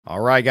All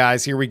right,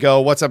 guys, here we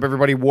go. What's up,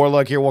 everybody?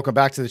 Warlug here. Welcome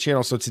back to the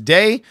channel. So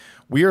today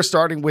we are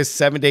starting with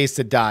 7 Days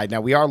to Die. Now,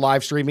 we are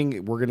live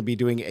streaming. We're going to be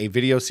doing a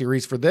video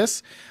series for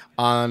this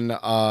on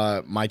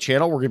my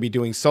channel. We're going to be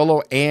doing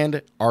solo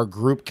and our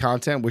group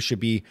content, which should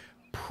be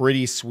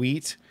pretty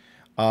sweet.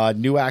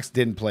 New Axe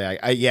didn't play.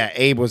 Yeah,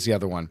 Abe was the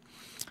other one.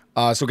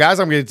 So, guys,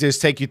 I'm going to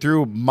just take you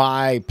through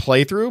my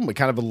playthrough,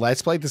 kind of a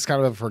let's play. This is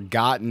kind of a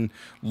forgotten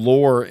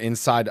lore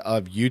inside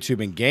of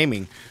YouTube and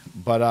gaming.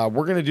 But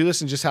we're going to do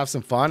this and just have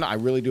some fun. I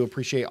really do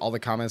appreciate all the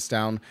comments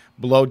down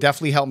below.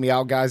 Definitely help me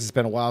out, guys. It's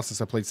been a while since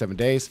I played 7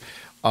 Days.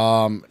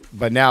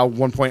 But now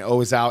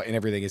 1.0 is out and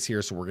everything is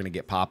here, so we're going to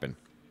get popping.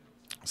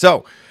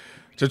 So,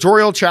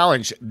 tutorial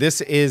challenge. This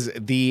is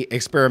the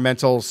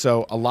experimental,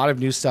 so a lot of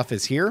new stuff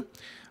is here.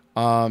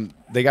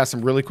 They got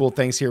some really cool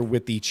things here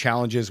with the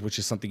challenges, which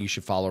is something you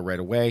should follow right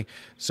away.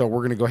 So we're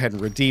going to go ahead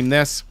and redeem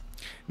this.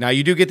 Now,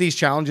 you do get these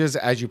challenges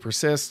as you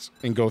persist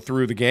and go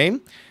through the game.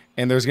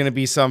 And there's going to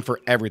be some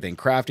for everything.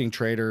 Crafting,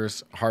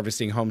 traders,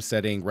 harvesting,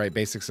 homesteading, right?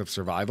 Basics of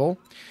survival.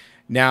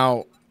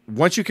 Now,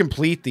 once you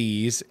complete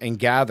these and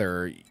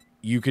gather,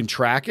 you can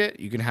track it.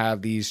 You can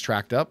have these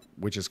tracked up,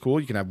 which is cool.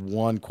 You can have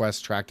one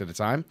quest tracked at a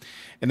time.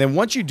 And then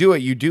once you do it,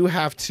 you do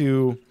have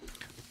to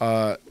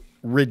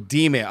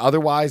redeem it.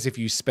 Otherwise, if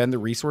you spend the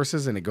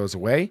resources and it goes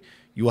away,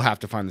 you will have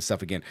to find the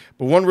stuff again.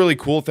 But one really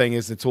cool thing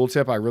is the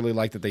tooltip. I really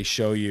like that they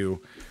show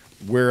you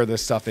where the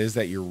stuff is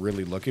that you're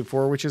really looking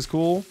for, which is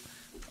cool.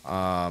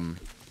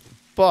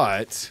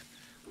 But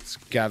let's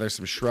gather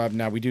some shrub.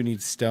 Now we do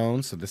need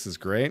stone, so this is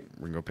great.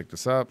 We're gonna go pick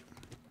this up.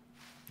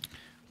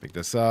 Pick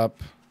this up.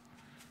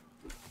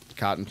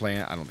 Cotton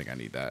plant. I don't think I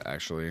need that,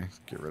 actually.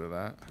 Get rid of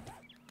that.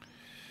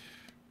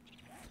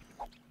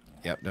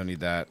 Yep, don't need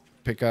that.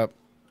 Pick up.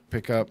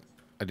 Pick up.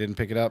 I didn't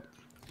pick it up.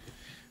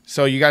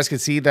 So you guys can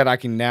see that I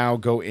can now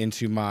go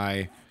into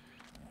my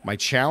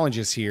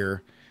challenges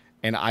here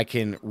and I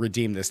can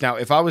redeem this. Now,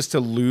 if I was to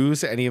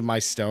lose any of my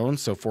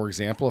stones, so for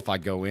example, if I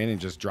go in and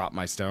just drop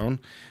my stone,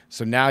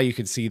 so now you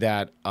can see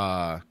that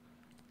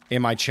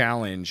in my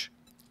challenge,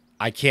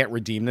 I can't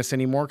redeem this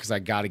anymore because I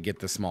got to get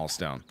the small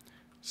stone.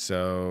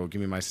 So give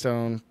me my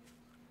stone.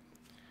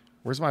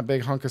 Where's my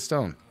big hunk of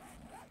stone?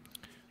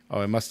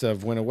 Oh, it must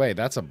have went away.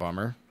 That's a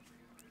bummer.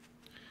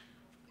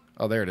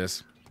 Oh, there it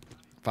is.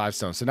 5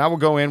 stones. So now we'll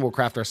go in, we'll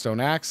craft our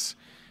stone axe.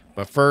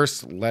 But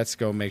first, let's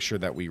go make sure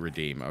that we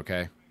redeem,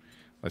 okay?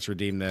 Let's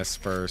redeem this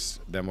first.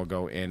 Then we'll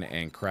go in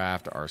and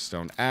craft our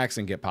stone axe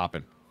and get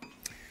popping.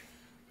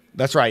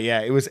 That's right,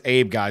 yeah. It was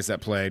Abe, guys, that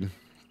played.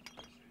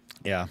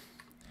 Yeah.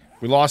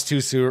 We lost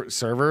 2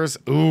 servers.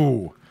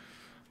 Ooh.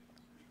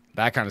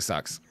 That kind of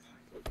sucks.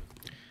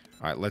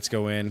 All right, let's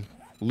go in.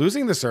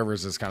 Losing the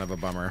servers is kind of a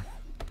bummer.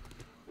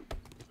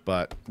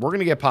 But we're going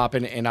to get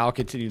popping, and I'll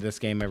continue this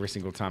game every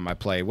single time I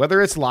play,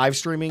 whether it's live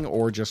streaming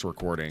or just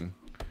recording.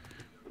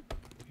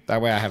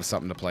 That way I have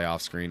something to play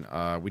off screen.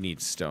 We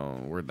need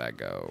stone. Where'd that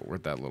go?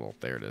 Where'd that little...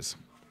 There it is.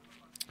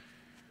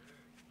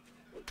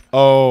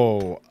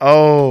 Oh,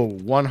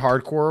 1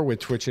 hardcore with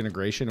Twitch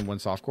integration and 1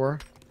 softcore.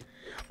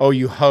 Oh,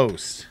 you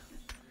host.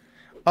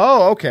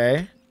 Oh,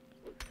 okay.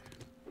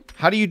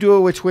 How do you do it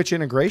with Twitch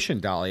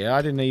integration, Dahlia?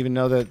 I didn't even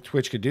know that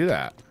Twitch could do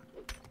that.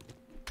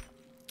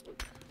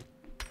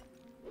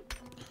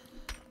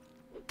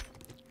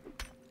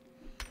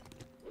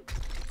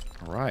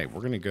 All right,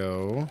 we're going to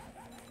go...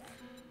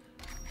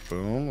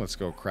 Boom. Let's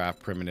go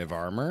craft primitive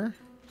armor,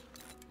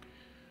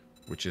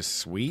 which is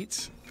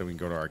sweet. Then we can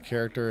go to our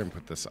character and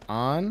put this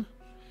on.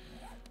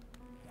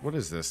 What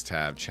is this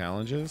tab?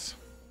 Challenges.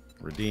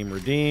 Redeem,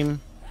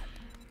 redeem.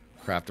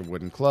 Craft a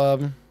wooden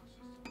club.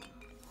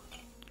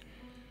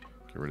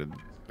 Get rid of...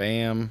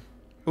 Bam.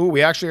 Ooh,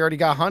 we actually already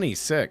got honey.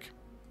 Sick.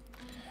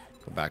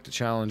 Go back to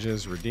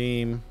challenges.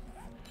 Redeem.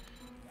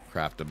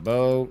 Craft a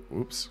bow.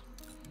 Oops.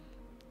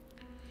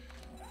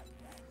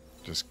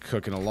 Just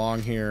cooking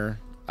along here.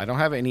 I don't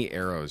have any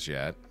arrows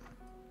yet.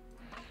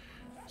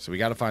 So we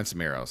got to find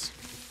some arrows.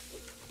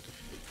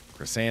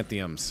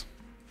 Chrysanthemums.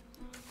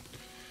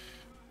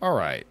 All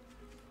right.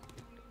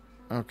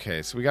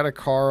 Okay, so we got a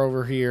car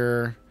over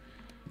here.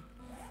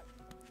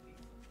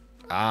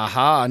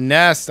 Aha, a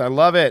nest. I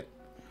love it.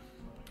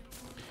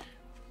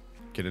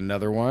 Get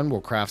another one.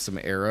 We'll craft some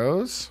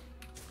arrows.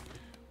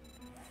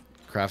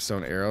 Craft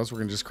stone arrows. We're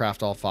going to just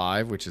craft all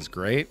 5, which is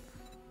great.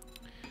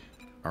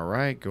 All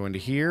right, go into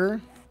here.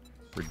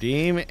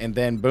 Redeem, and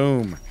then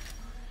boom.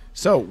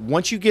 So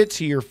once you get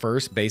to your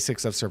first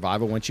basics of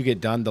survival, once you get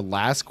done, the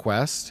last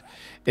quest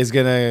is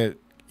going to,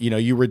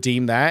 you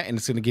redeem that, and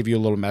it's going to give you a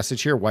little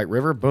message here, White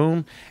River,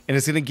 boom. And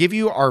it's going to give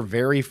you our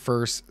very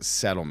first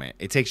settlement.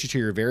 It takes you to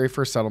your very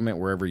first settlement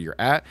wherever you're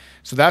at.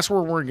 So that's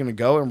where we're going to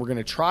go, and we're going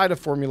to try to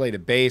formulate a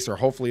base, or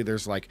hopefully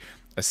there's like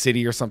a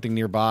city or something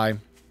nearby.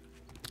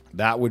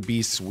 That would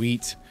be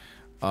sweet.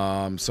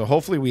 So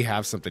hopefully we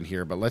have something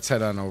here, but let's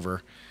head on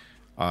over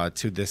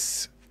to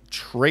this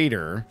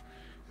trader,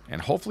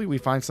 and hopefully we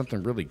find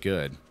something really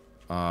good.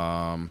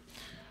 Like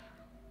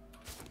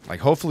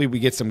hopefully we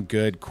get some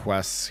good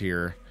quests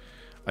here.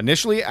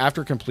 Initially,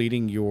 after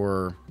completing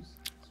your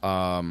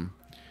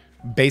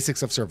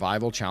basics of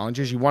survival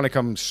challenges, you want to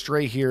come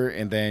straight here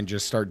and then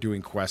just start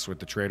doing quests with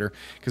the trader,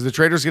 because the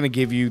trader's going to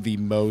give you the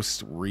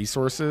most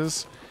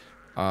resources.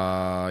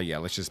 Yeah,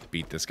 let's just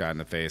beat this guy in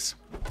the face.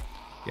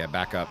 Yeah,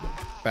 back up.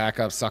 Back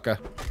up, sucker.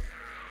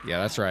 Yeah,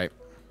 that's right.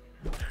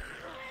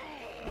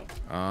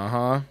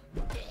 Uh-huh.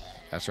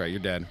 That's right, you're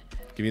dead.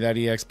 Give me that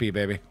EXP,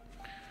 baby.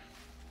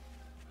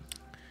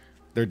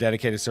 They're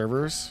dedicated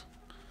servers.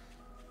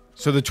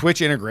 So the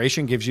Twitch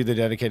integration gives you the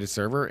dedicated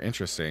server?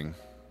 Interesting.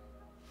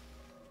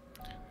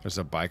 There's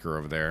a biker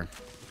over there.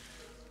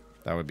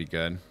 That would be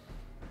good.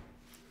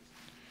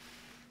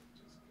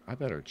 I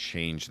better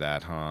change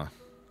that, huh?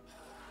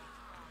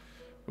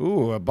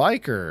 Ooh, a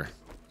biker.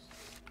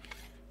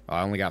 Oh,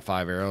 I only got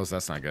 5 arrows.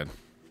 That's not good.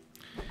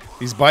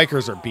 These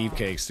bikers are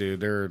beefcakes, dude.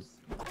 They're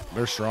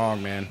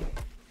strong, man.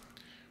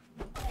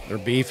 They're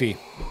beefy.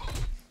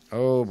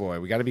 Oh, boy.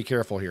 We got to be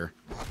careful here.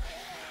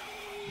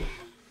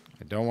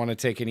 I don't want to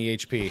take any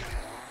HP.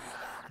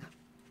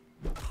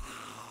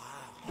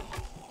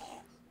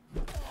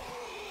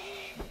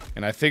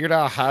 And I figured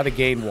out how to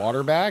gain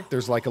water back.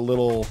 There's like a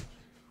little...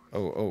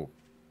 Oh,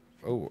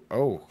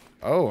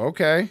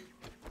 okay.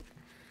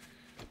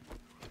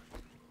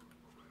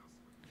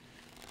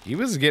 He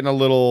was getting a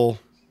little...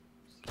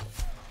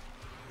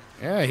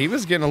 Yeah, he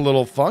was getting a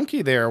little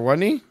funky there,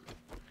 wasn't he?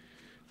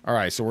 All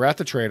right, so we're at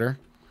the trader.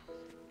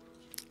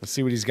 Let's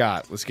see what he's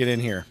got. Let's get in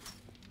here.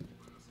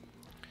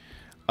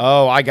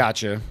 Oh, I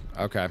got you.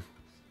 Okay.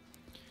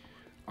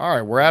 All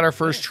right, we're at our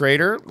first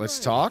trader. Let's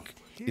talk.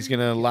 He's going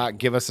to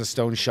give us a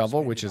stone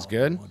shovel, which is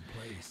good.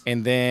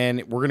 And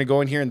then we're going to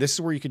go in here, and this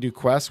is where you can do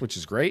quests, which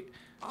is great.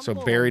 So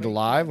buried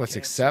alive, let's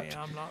accept.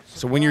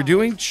 So when you're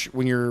doing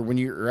when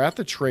you're at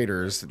the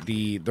traders,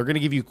 they're going to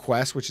give you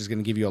quests, which is going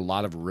to give you a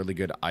lot of really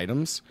good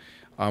items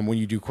when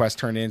you do quest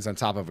turn-ins on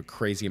top of a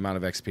crazy amount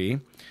of XP.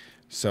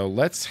 So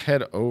let's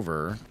head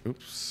over.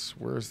 Oops,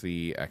 where's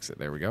the exit?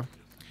 There we go.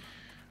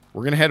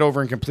 We're going to head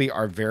over and complete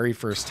our very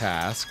first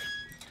task,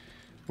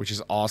 which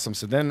is awesome.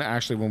 So then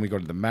actually when we go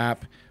to the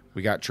map,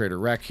 we got Trader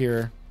Rec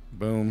here.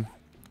 Boom.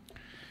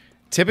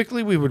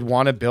 Typically, we would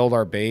want to build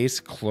our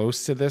base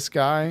close to this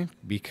guy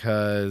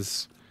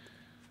because,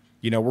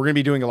 you know, we're going to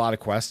be doing a lot of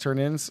quest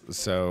turn-ins.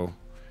 So,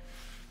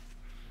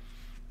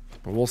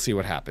 but we'll see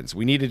what happens.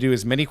 We need to do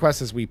as many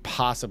quests as we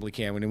possibly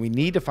can. And we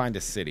need to find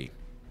a city.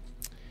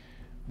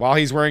 While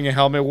he's wearing a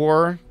helmet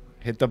war,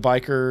 hit the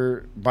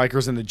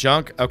bikers in the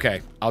junk.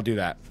 Okay, I'll do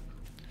that.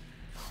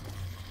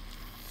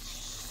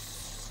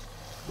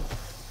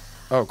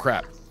 Oh,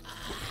 crap.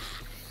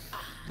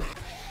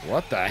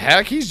 What the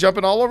heck? He's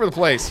jumping all over the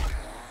place.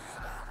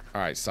 All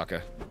right,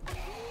 sucker.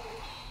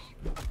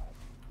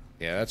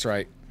 Yeah, that's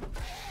right.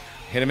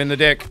 Hit him in the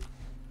dick.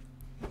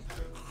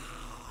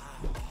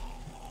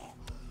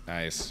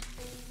 Nice.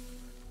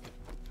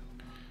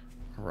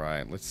 All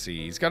right, let's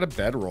see. He's got a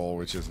bedroll,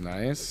 which is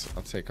nice.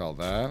 I'll take all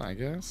that, I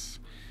guess.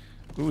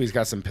 Ooh, he's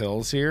got some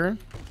pills here.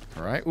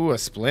 All right. Ooh, a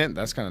splint.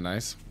 That's kind of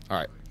nice. All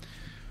right.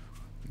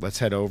 Let's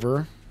head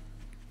over.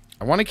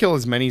 I want to kill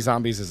as many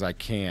zombies as I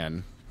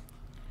can.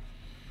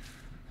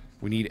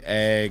 We need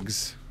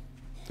eggs.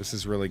 This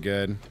is really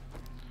good.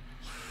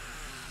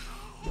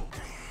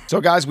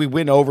 So guys, we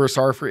went over.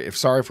 Sorry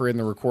for in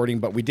the recording,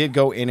 but we did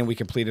go in and we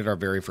completed our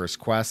very first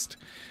quest.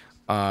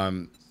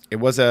 It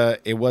was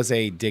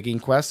a digging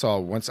quest.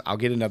 So I'll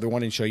get another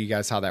one and show you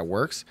guys how that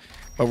works.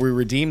 But we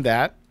redeemed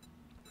that,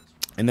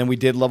 and then we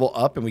did level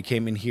up, and we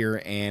came in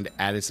here and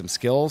added some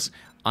skills.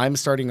 I'm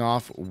starting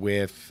off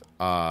with.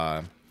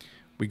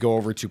 We go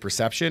over to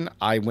perception.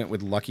 I went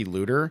with lucky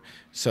looter,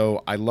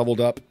 so I leveled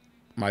up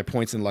my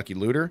points in lucky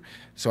looter.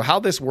 So how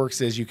this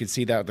works is you can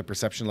see that the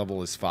perception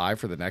level is 5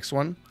 for the next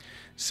one.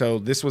 So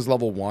this was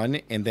level 1,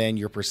 and then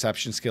your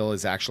perception skill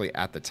is actually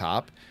at the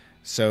top.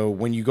 So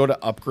when you go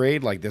to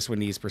upgrade, like this one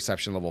needs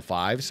perception level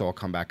 5, so I'll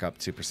come back up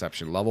to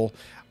perception level.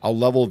 I'll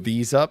level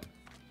these up,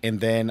 and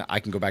then I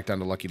can go back down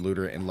to lucky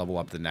looter and level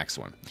up the next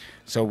one.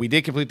 So we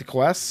did complete the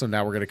quest, so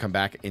now we're going to come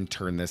back and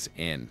turn this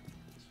in.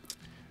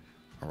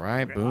 All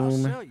right,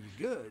 boom.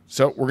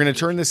 So we're going to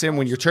turn this in.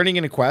 When you're turning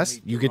in a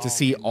quest, you get to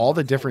see all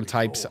the different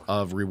types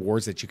of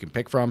rewards that you can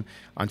pick from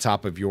on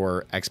top of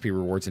your XP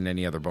rewards and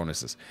any other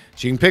bonuses.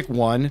 So you can pick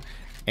one,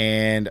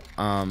 and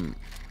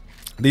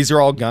these are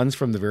all guns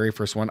from the very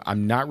first one.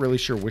 I'm not really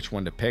sure which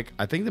one to pick.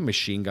 I think the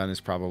machine gun is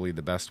probably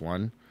the best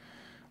one,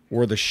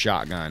 or the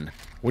shotgun.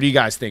 What do you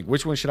guys think?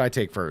 Which one should I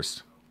take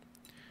first?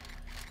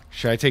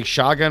 Should I take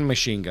shotgun,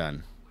 machine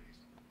gun,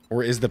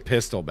 or is the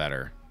pistol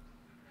better?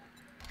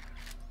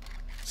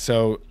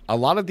 So a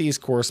lot of these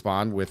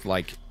correspond with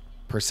like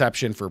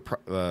perception for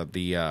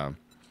the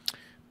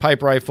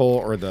pipe rifle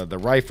or the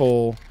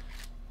rifle,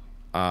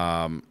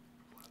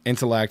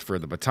 intellect for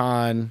the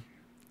baton,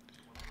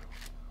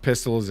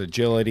 pistol is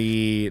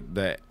agility,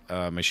 the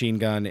machine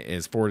gun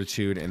is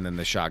fortitude, and then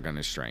the shotgun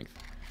is strength.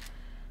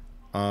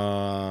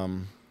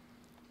 I'm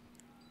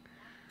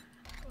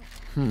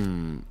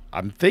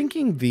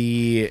thinking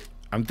the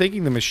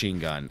machine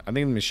gun. I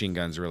think the machine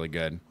gun's really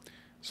good.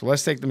 So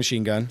let's take the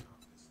machine gun.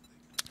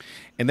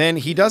 And then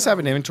he does have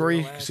an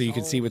inventory, so you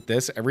can see with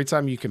this, every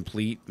time you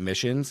complete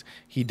missions,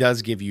 he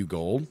does give you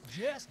gold.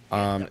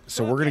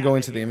 So we're going to go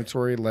into the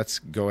inventory. Let's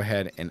go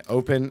ahead and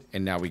open.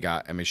 And now we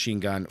got a machine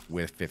gun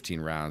with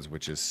 15 rounds,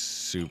 which is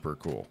super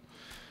cool.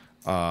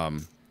 So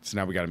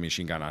now we got a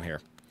machine gun on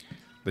here.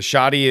 The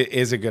shoddy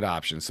is a good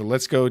option. So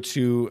let's go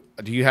to,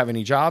 do you have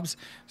any jobs?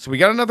 So we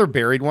got another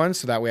buried one,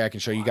 so that way I can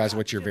show you guys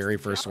what your very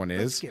first one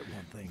is.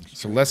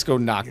 So let's go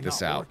knock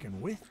this out.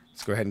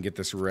 Let's go ahead and get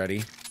this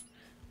ready.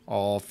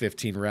 All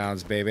 15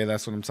 rounds, baby.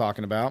 That's what I'm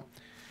talking about.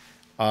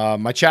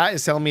 My chat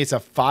is telling me it's a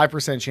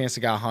 5% chance to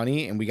get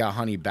honey, and we got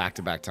honey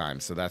back-to-back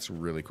times, so that's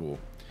really cool.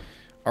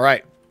 All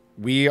right.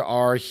 We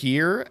are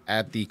here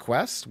at the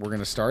quest. We're going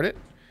to start it.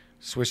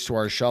 Switch to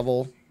our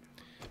shovel,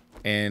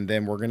 and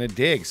then we're going to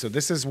dig. So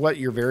this is what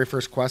your very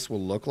first quest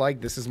will look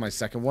like. This is my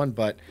second one,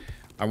 but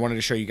I wanted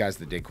to show you guys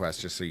the dig quest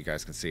just so you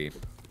guys can see.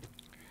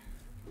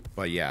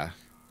 But, yeah.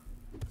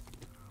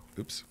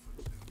 Oops.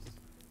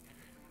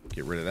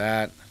 Get rid of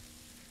that.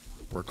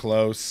 We're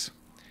close.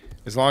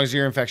 As long as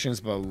your infection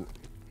is below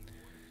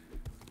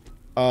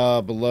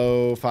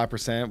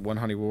 5%, one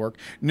honey will work.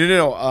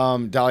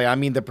 No. Dahlia, I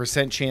mean the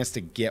percent chance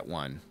to get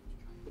one.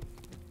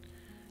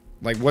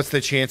 Like, what's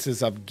the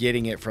chances of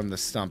getting it from the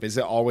stump? Is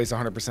it always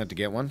 100% to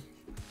get one?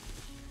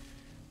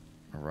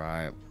 All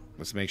right.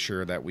 Let's make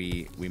sure that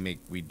we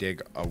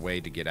dig a way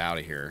to get out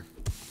of here.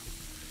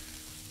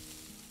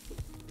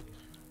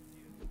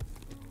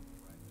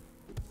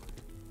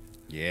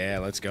 Yeah,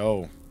 let's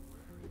go.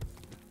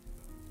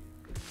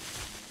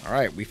 All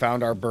right, we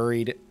found our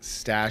buried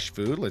stash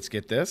food. Let's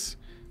get this.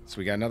 So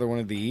we got another one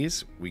of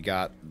these. We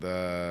got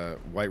the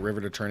White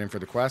River to turn in for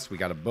the quest. We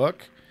got a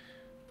book.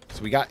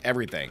 So we got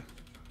everything.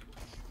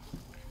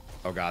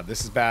 Oh, God,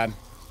 this is bad.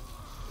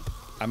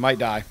 I might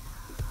die.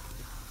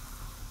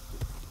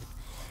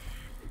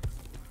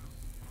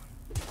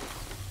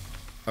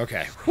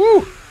 Okay.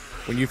 Whew.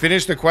 When you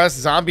finish the quest,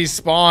 zombies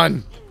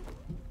spawn.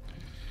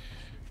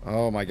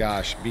 Oh, my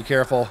gosh. Be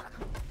careful.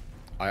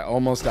 I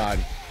almost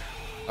died.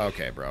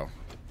 Okay, bro.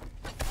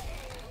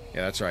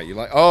 Yeah, that's right. You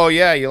like? Oh,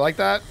 yeah. You like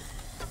that?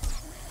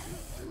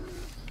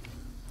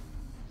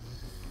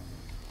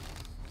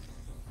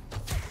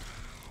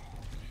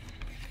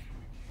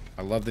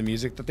 I love the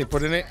music that they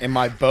put in it. And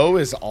my bow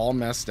is all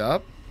messed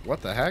up.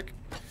 What the heck?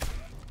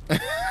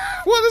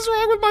 What is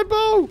wrong with my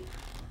bow?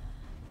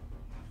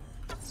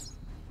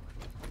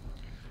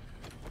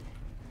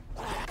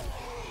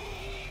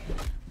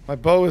 My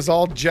bow is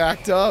all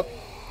jacked up.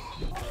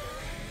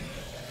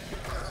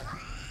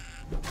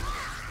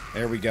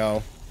 There we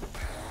go.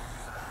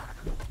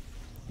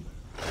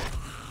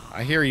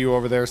 I hear you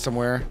over there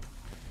somewhere.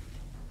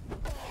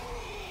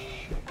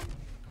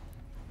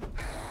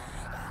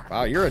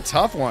 Wow, you're a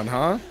tough one, huh?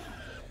 All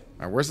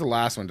right, where's the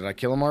last one? Did I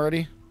kill him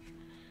already?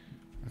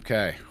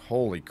 Okay.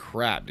 Holy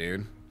crap,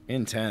 dude.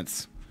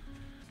 Intense.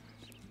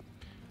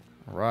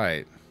 All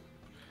right.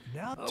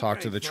 Talk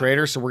to the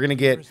trader. So we're going to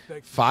get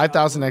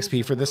 5,000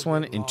 XP for this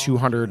one and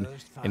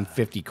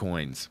 250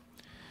 coins.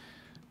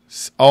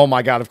 Oh,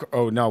 my God.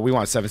 Oh, no. We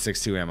want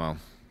 7.62 ammo.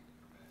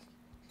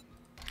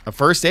 A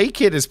first aid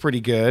kit is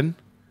pretty good.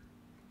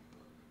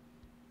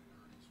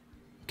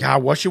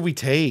 God, what should we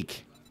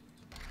take?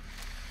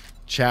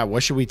 Chat,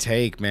 what should we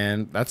take,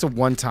 man? That's a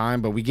one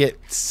time, but we get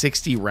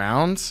 60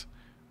 rounds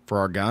for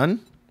our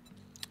gun.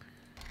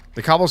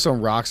 The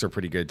cobblestone rocks are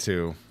pretty good,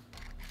 too.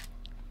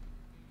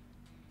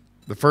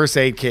 The first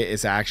aid kit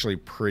is actually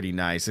pretty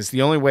nice. It's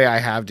the only way I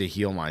have to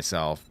heal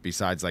myself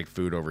besides, like,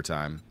 food over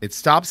time. It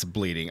stops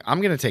bleeding.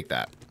 I'm going to take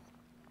that.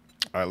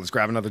 All right, let's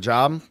grab another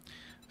job.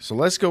 So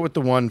let's go with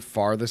the one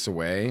farthest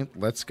away.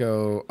 Let's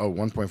go... Oh,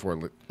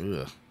 1.4.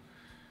 Ugh.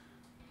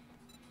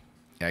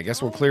 Yeah, I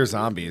guess we'll clear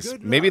zombies.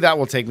 Maybe that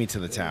will take me to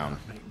the town.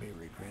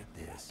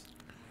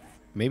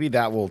 Maybe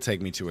that will take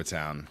me to a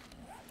town.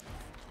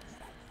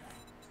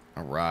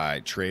 All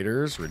right.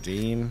 Traders.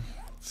 Redeem.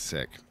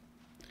 Sick.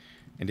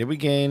 And did we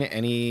gain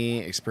any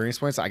experience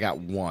points? I got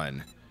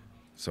 1.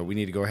 So we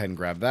need to go ahead and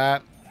grab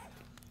that.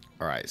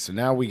 All right. So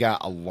now we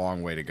got a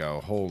long way to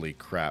go. Holy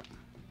crap.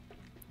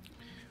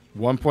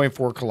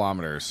 1.4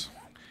 kilometers.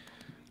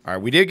 All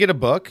right. We did get a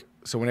book.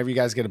 So whenever you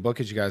guys get a book,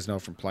 as you guys know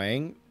from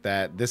playing,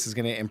 that this is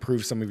going to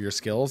improve some of your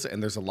skills.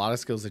 And there's a lot of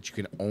skills that you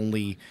can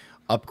only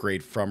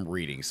upgrade from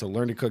reading. So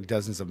learn to cook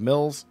dozens of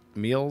meals.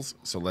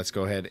 So let's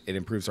go ahead. It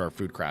improves our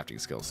food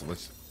crafting skills. So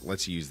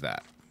let's use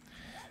that.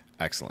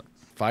 Excellent.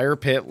 Fire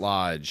Pit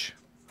Lodge.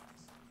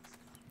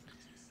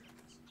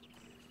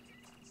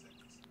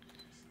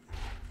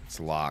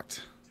 It's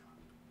locked.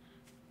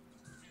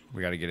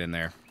 We got to get in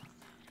there.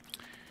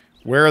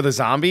 Where are the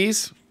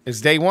zombies?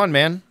 It's day 1,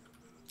 man.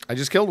 I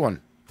just killed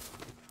one.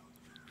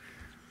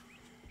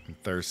 I'm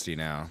thirsty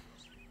now.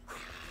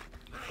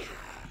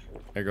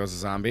 There goes a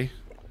zombie.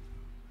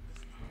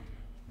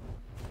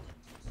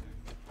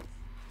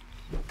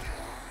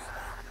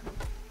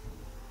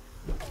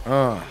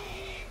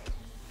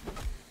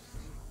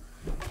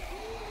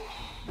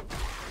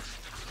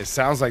 It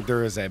sounds like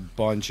there is a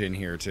bunch in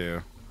here,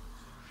 too.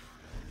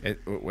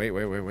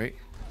 Wait.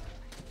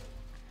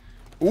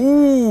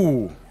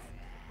 Ooh!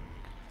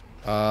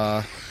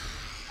 I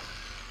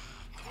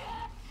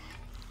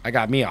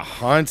got me a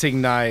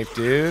hunting knife,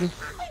 dude.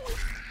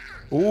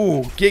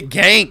 Ooh, get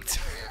ganked.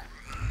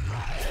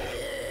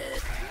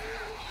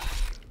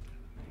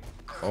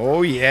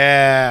 Oh,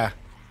 yeah.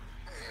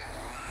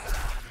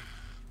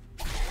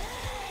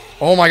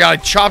 Oh, my God. I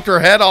chopped her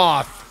head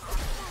off.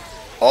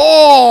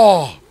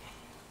 Oh.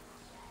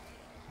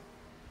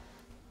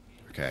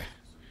 Okay.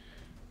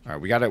 All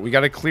right, we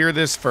gotta clear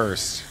this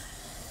first.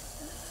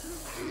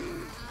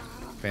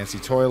 Fancy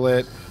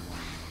toilet.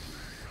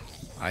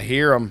 I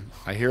hear them.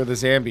 I hear the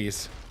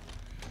zombies.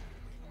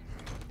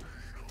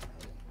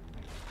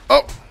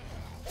 Oh!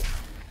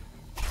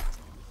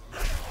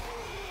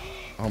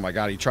 Oh my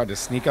God, he tried to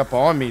sneak up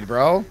on me,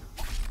 bro.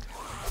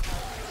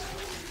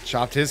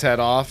 Chopped his head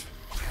off.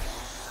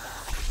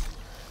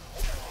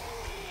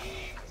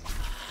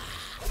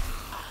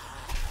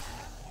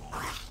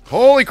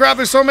 Holy crap,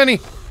 there's so many!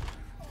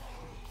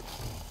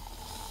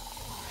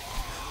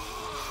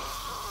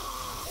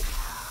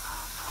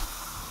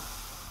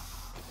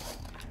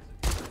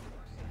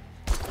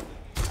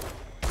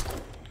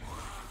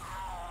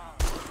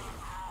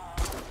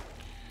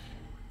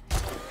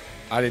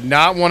 I did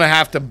not want to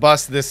have to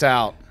bust this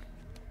out.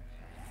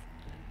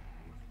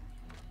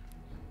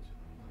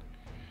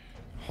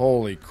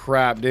 Holy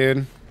crap,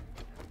 dude.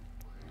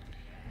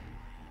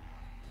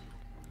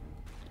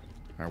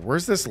 All right,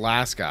 where's this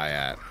last guy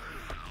at?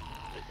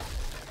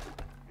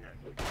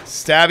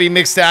 Stabby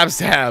McStab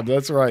stab.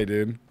 That's right,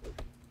 dude.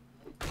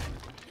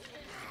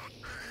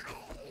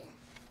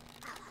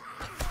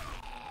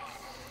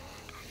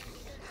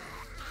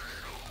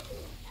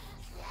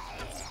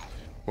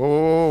 Whoa,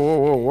 whoa,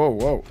 whoa, whoa, whoa,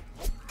 whoa.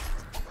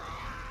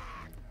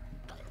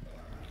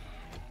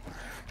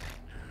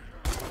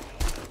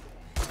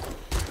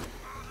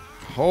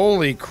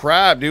 Holy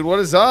crap, dude. What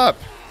is up?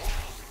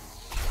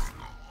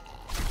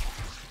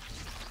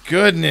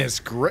 Goodness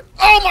gra-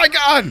 Oh my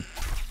God!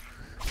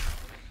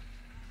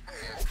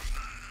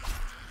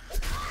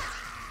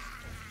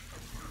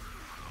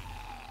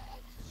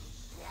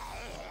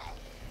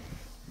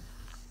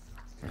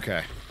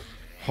 Okay.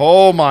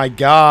 Oh my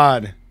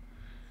God.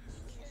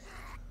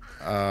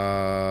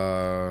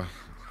 I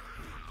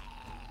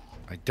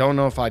don't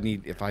know if I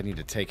need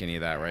to take any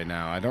of that right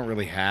now. I don't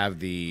really have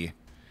the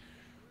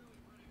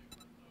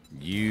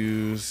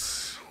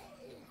use.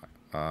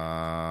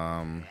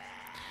 I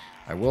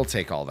will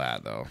take all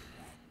that though.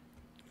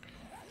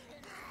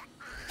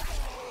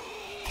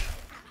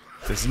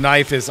 This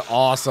knife is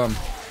awesome.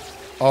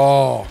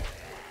 Oh.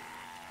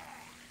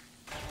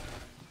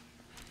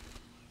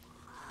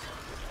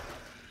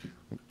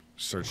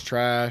 Search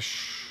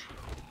trash.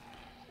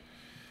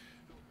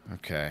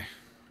 Okay.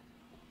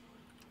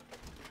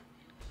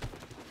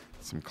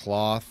 Some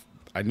cloth.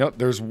 I know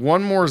there's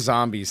one more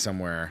zombie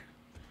somewhere.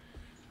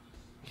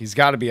 He's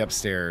got to be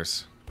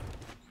upstairs.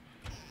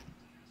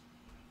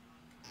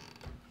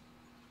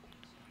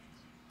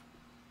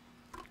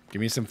 Give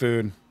me some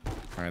food.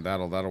 All right,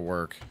 that'll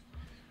work.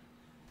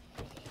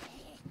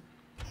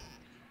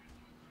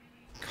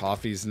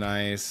 Coffee's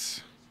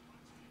nice.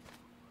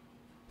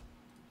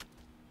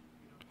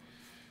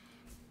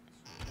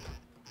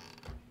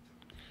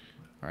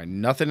 All right,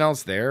 nothing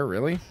else there,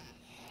 really?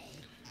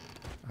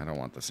 I don't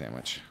want the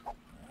sandwich.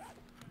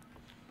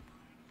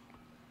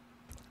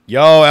 Yo,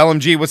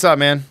 LMG, what's up,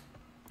 man?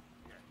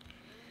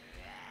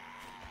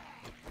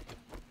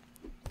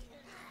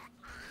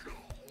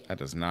 That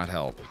does not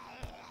help.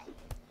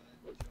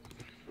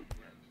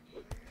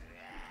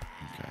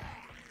 Okay.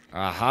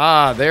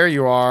 Aha, there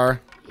you are.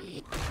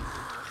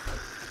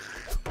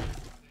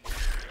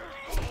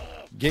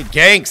 Get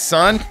ganked,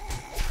 son.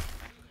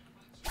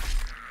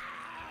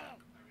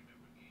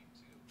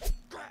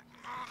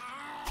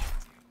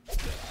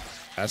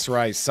 That's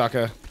right,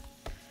 sucker.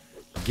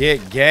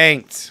 Get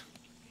ganked.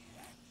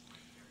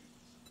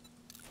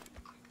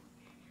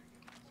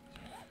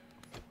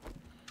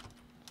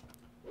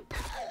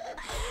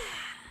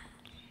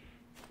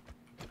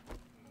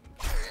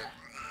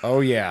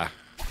 Oh, yeah.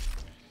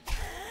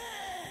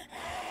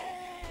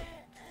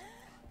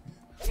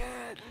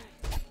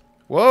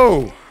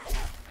 Whoa.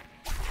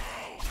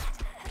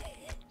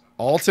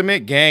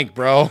 Ultimate gank,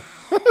 bro.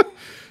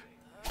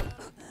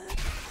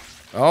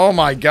 Oh,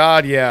 my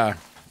God, yeah.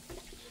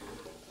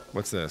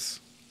 What's this?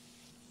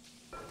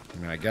 I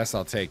mean, I guess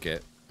I'll take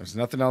it. There's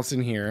nothing else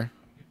in here.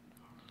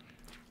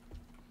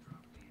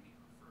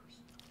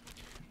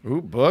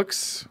 Ooh,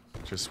 books.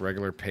 Just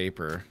regular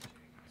paper.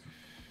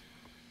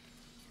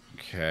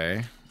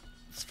 Okay.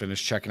 Let's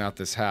finish checking out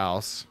this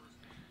house.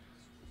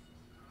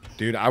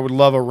 Dude, I would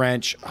love a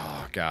wrench.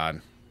 Oh,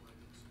 God.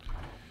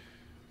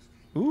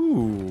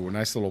 Ooh,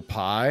 nice little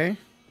pie.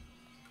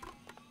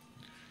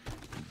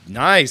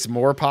 Nice,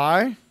 more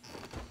pie.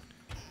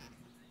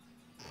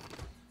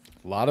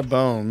 A lot of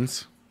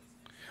bones.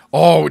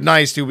 Oh,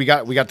 nice, dude. We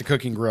got the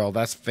cooking grill.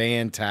 That's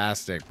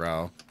fantastic,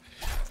 bro.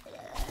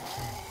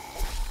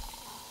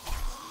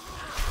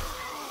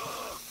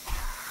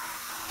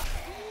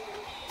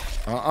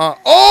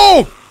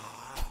 Oh!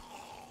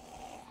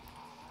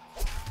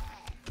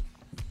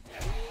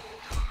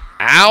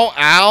 Ow,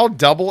 ow,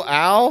 double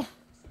ow.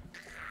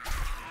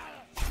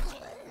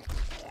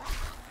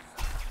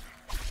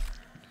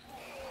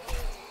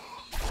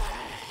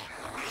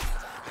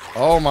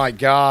 Oh my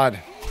God.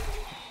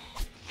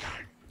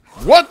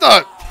 What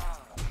the?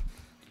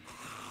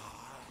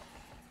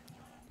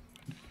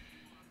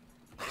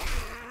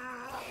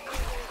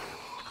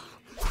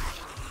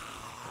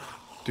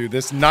 Dude,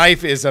 this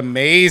knife is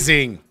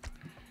amazing.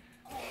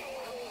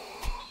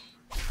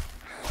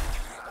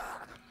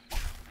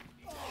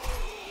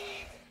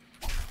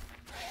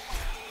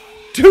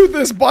 Dude,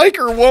 this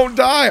biker won't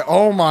die.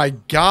 Oh my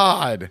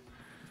God.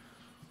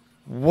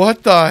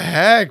 What the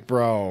heck,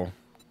 bro?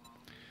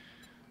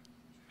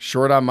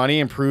 Short on money,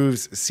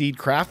 improves seed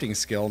crafting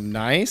skill.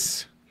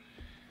 Nice.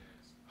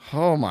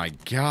 Oh my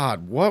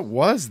God. What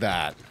was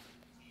that?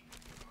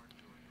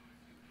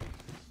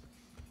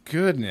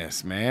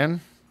 Goodness,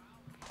 man.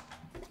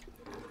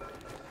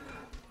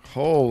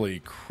 Holy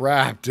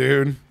crap,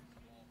 dude.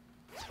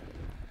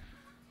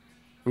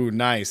 Ooh,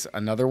 nice.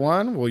 Another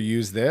one. We'll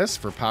use this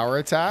for power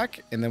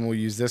attack, and then we'll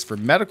use this for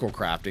medical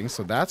crafting,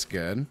 so that's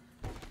good.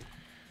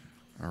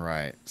 All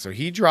right. So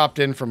he dropped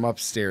in from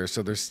upstairs,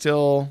 so there's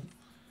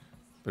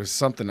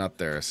something up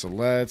there. So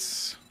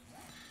let's...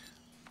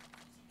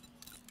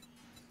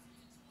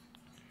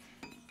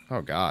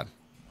 Oh, God.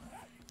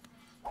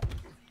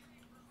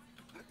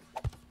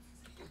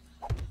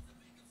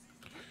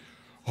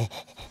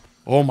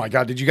 Oh, my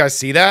God. Did you guys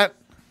see that?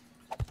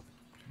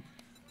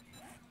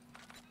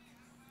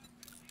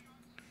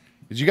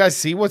 Did you guys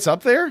see what's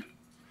up there?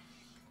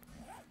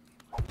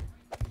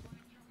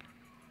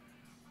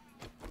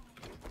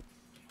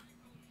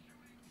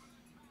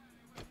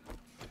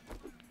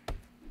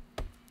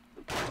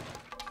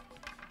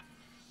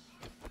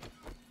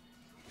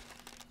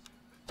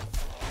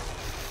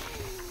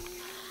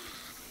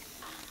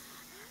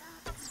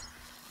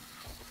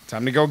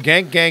 Time to go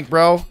gank,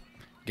 bro.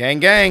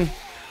 Gang.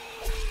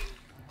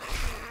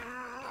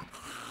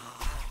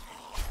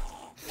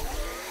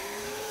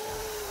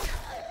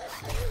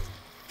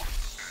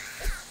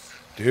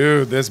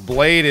 Dude, this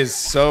blade is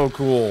so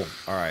cool.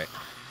 All right.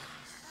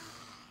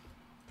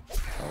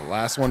 The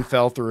last one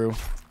fell through.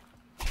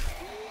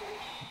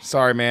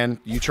 Sorry, man.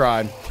 You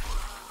tried.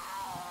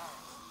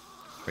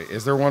 Wait,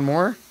 is there one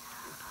more?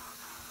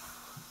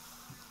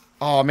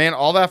 Oh, man.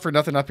 All that for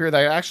nothing up here.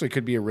 That actually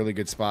could be a really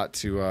good spot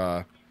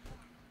to...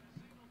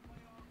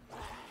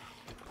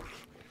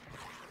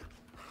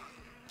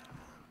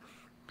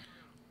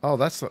 Oh,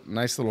 that's a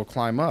nice little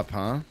climb up,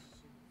 huh?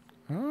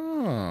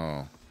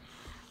 Oh.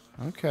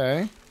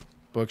 Okay.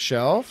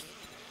 Bookshelf.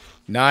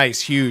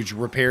 Nice, huge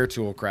repair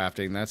tool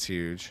crafting. That's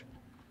huge.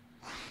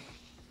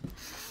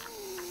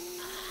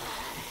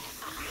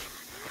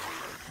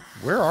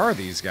 Where are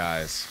these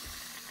guys?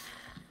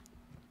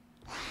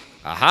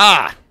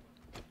 Aha!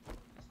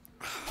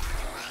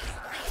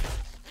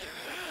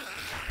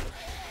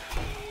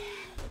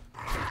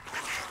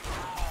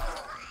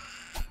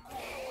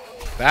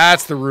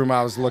 That's the room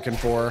I was looking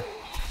for.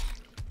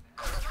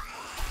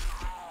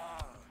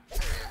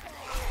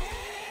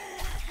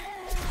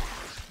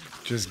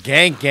 Just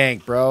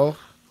gank, bro.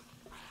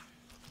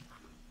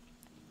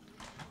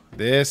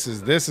 This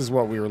is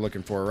what we were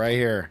looking for right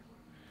here.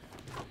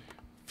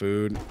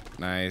 Food,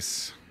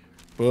 nice.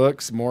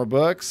 Books, more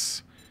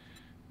books.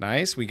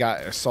 Nice. We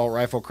got assault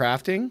rifle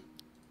crafting,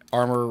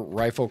 armor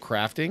rifle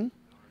crafting.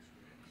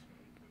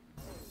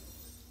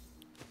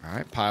 All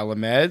right, pile of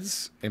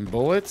meds and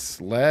bullets,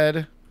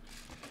 lead.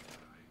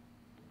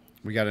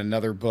 We got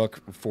another book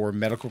for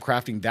medical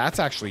crafting. That's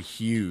actually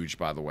huge,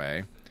 by the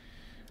way.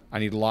 I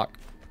need lock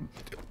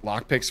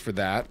picks for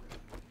that.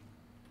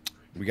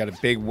 We got a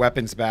big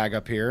weapons bag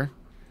up here.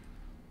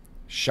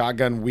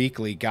 Shotgun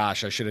weekly.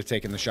 Gosh, I should have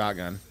taken the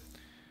shotgun.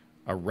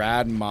 A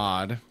rad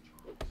mod.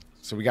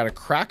 So we got a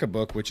crack a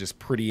book, which is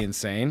pretty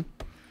insane.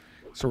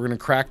 So we're going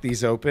to crack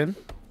these open.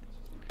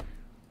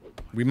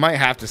 We might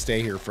have to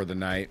stay here for the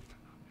night.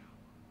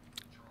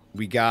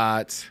 We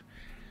got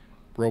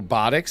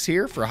robotics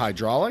here for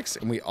hydraulics,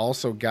 and we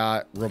also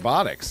got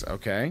robotics.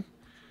 Okay.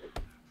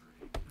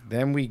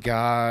 Then we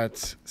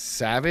got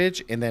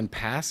savage and then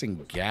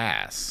passing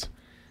gas.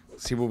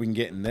 Let's see what we can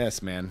get in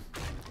this, man.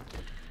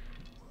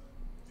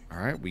 All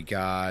right, we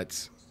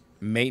got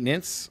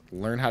maintenance.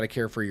 Learn how to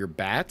care for your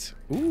bat.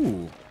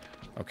 Ooh,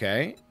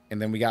 okay.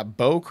 And then we got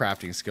bow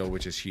crafting skill,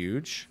 which is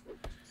huge.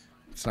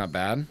 It's not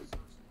bad.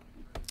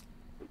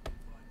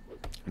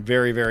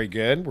 Very, very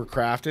good. We're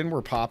crafting.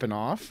 We're popping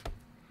off.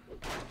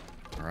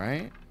 All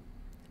right.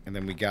 And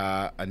then we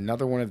got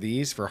another one of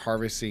these for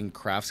harvesting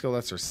craft skill.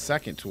 That's our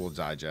second tool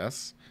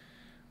digest.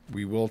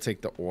 We will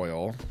take the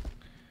oil.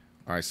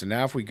 All right. So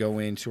now if we go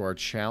into our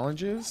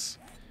challenges,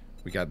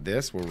 we got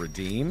this. We'll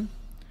redeem.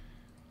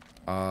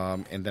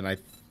 And then I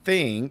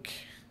think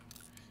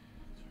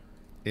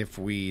if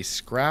we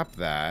scrap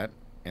that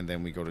and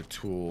then we go to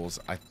tools,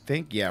 I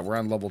think, yeah, we're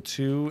on level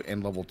 2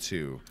 and level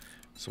 2.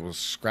 So we'll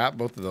scrap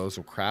both of those.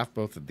 We'll craft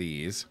both of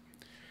these.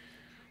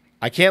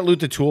 I can't loot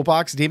the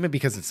toolbox demon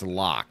because it's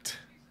locked.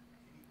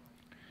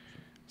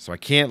 So I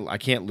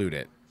can't loot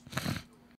it.